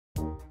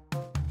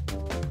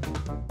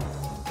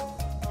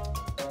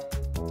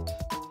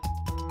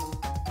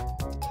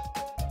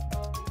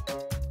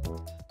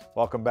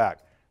Welcome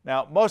back.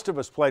 Now, most of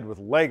us played with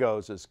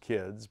Legos as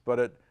kids, but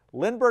at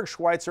Lindbergh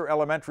Schweitzer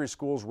Elementary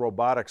School's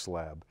Robotics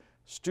Lab,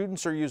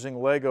 students are using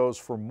Legos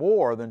for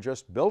more than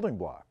just building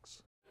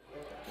blocks.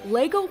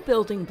 Lego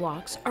building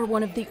blocks are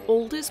one of the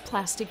oldest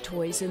plastic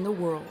toys in the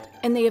world,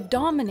 and they have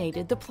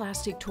dominated the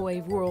plastic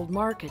toy world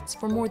markets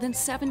for more than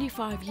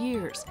 75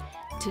 years.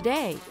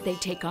 Today, they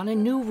take on a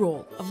new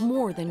role of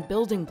more than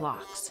building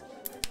blocks.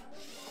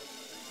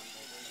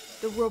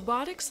 The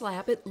Robotics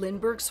Lab at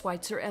Lindbergh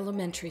Schweitzer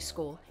Elementary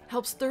School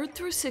helps 3rd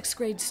through 6th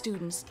grade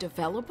students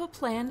develop a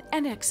plan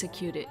and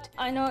execute it.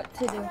 I know what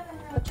to do.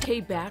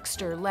 Kay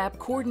Baxter, lab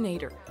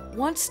coordinator,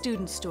 wants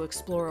students to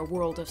explore a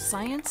world of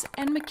science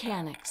and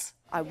mechanics.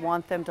 I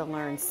want them to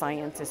learn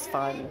science is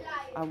fun.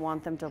 I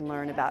want them to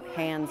learn about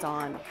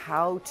hands-on,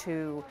 how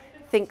to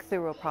think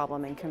through a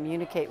problem and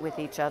communicate with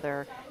each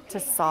other to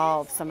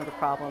solve some of the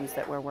problems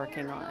that we're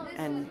working on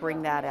and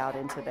bring that out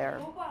into their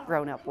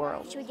grown-up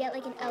world. Should we get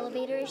like an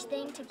elevator-ish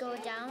thing to go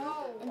down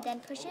and then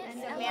push it?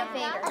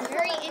 That's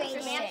very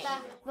interesting.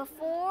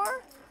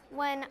 Before,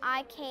 when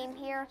I came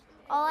here,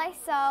 all I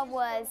saw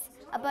was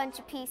a bunch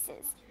of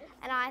pieces.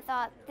 And I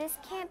thought, this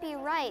can't be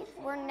right.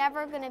 We're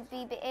never going to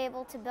be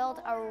able to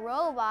build a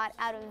robot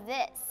out of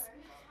this.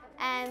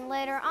 And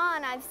later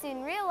on, I've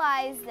soon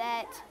realized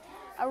that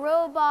a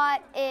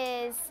robot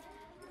isn't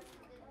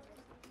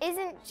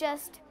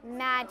just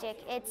magic.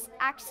 It's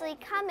actually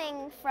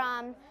coming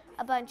from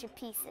a bunch of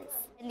pieces.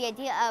 And the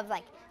idea of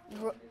like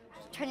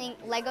turning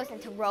Legos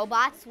into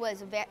robots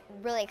was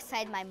really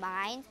excited my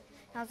mind.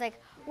 And I was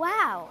like,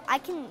 wow, I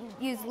can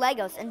use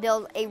Legos and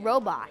build a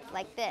robot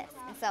like this.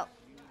 And so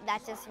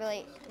that's just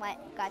really what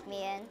got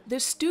me in. The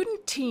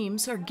student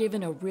teams are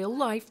given a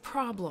real-life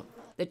problem.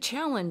 The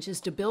challenge is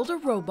to build a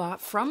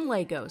robot from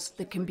Legos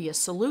that can be a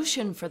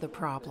solution for the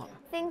problem.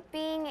 I think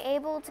being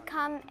able to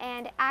come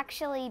and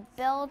actually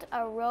build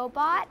a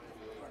robot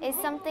is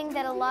something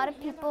that a lot of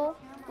people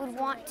would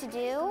want to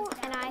do,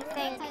 and I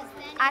think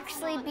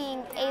actually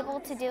being able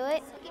to do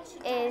it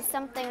is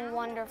something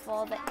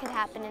wonderful that could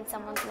happen in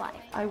someone's life.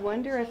 I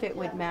wonder if it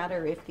would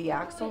matter if the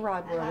axle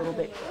rod were a little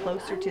bit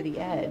closer to the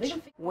edge.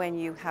 When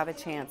you have a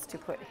chance to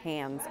put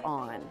hands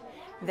on,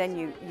 then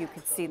you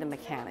could see the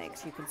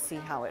mechanics, you can see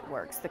how it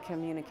works, the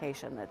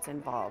communication that's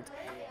involved.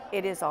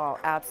 It is all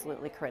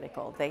absolutely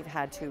critical. They've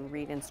had to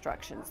read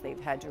instructions,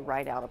 they've had to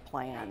write out a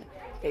plan,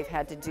 they've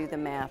had to do the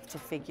math to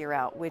figure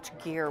out which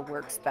gear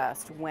works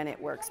best, when it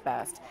works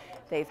best.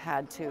 They've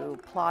had to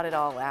plot it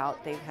all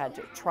out, they've had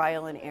to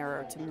trial and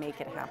error to make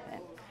it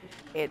happen.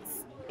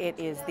 It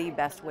is the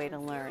best way to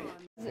learn.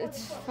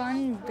 It's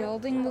fun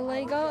building the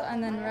Lego,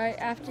 and then right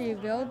after you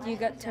build, you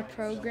get to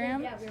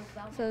program.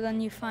 So then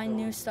you find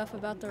new stuff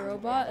about the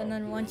robot, and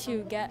then once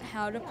you get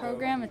how to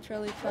program, it's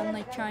really fun,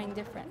 like trying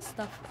different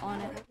stuff on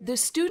it. The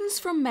students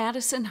from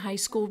Madison High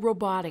School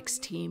robotics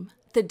team,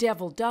 the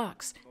Devil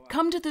Ducks,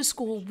 come to the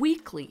school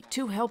weekly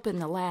to help in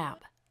the lab.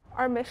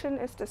 Our mission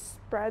is to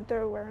spread the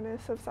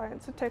awareness of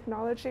science and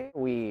technology.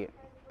 We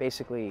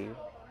basically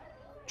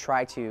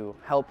try to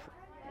help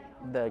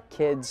the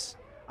kids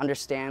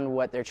understand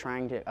what they're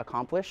trying to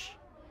accomplish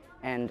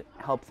and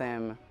help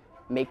them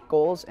make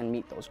goals and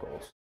meet those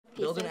goals.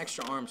 Build an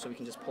extra arm so we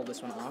can just pull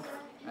this one off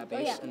at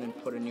base and then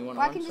put a new one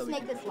or on. I can just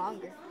make this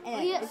longer.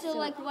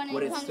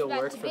 Would it still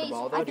work for the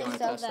ball though? Do you want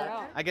to test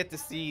that? I get to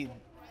see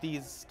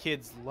these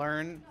kids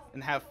learn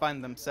and have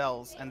fun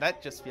themselves, and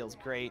that just feels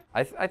great.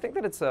 I think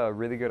that it's a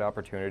really good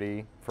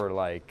opportunity for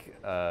like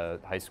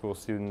high school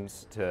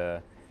students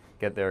to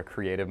get their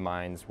creative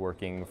minds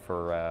working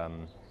for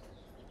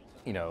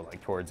you know,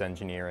 like towards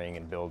engineering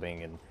and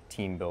building and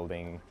team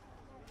building.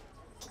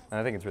 And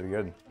I think it's really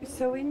good.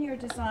 So in your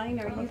design,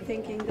 are you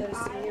thinking that a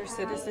senior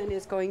citizen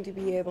is going to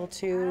be able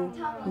to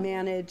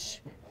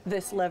manage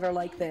this lever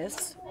like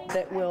this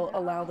that will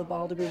allow the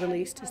ball to be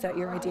released? Is that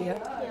your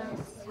idea?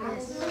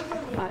 Yes.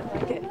 I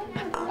like it.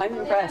 I'm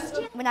impressed.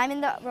 When I'm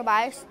in the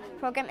robotics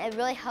program, it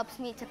really helps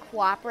me to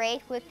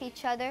cooperate with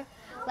each other,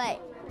 like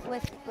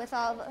with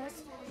all of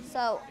us.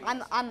 So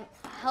I'm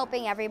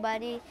helping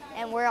everybody,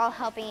 and we're all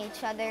helping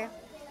each other,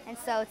 and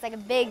so it's like a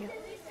big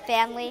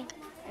family,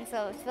 and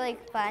so it's really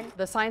fun.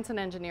 The science and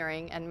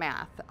engineering and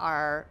math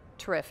are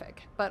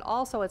terrific, but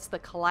also it's the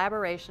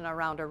collaboration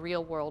around a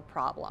real-world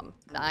problem.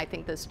 I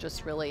think this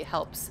just really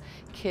helps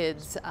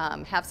kids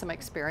have some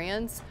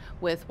experience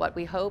with what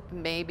we hope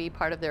may be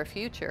part of their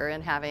future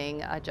in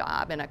having a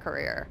job and a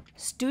career.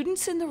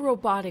 Students in the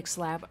robotics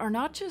lab are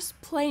not just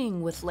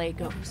playing with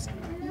Legos.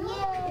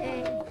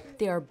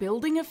 They are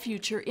building a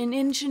future in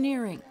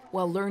engineering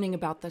while learning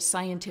about the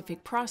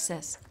scientific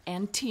process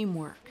and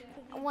teamwork.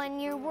 When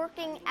you're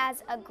working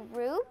as a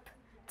group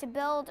to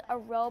build a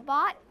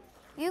robot,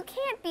 you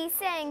can't be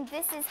saying,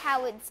 this is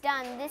how it's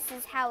done, this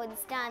is how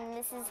it's done,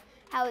 this is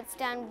how it's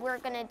done, we're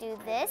gonna do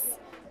this.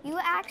 You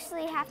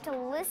actually have to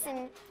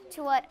listen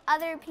to what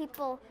other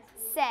people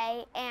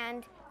say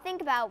and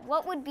think about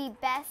what would be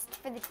best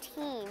for the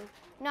team,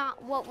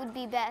 not what would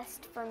be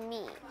best for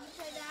me.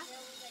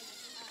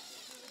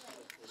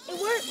 It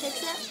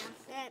works.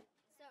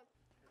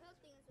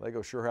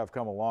 Legos sure have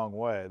come a long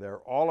way. They're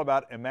all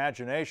about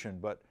imagination,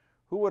 but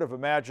Who would have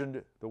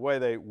imagined the way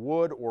they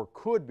would or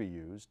could be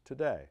used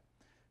today?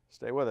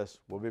 Stay with us.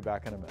 We'll be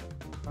back in a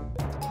minute.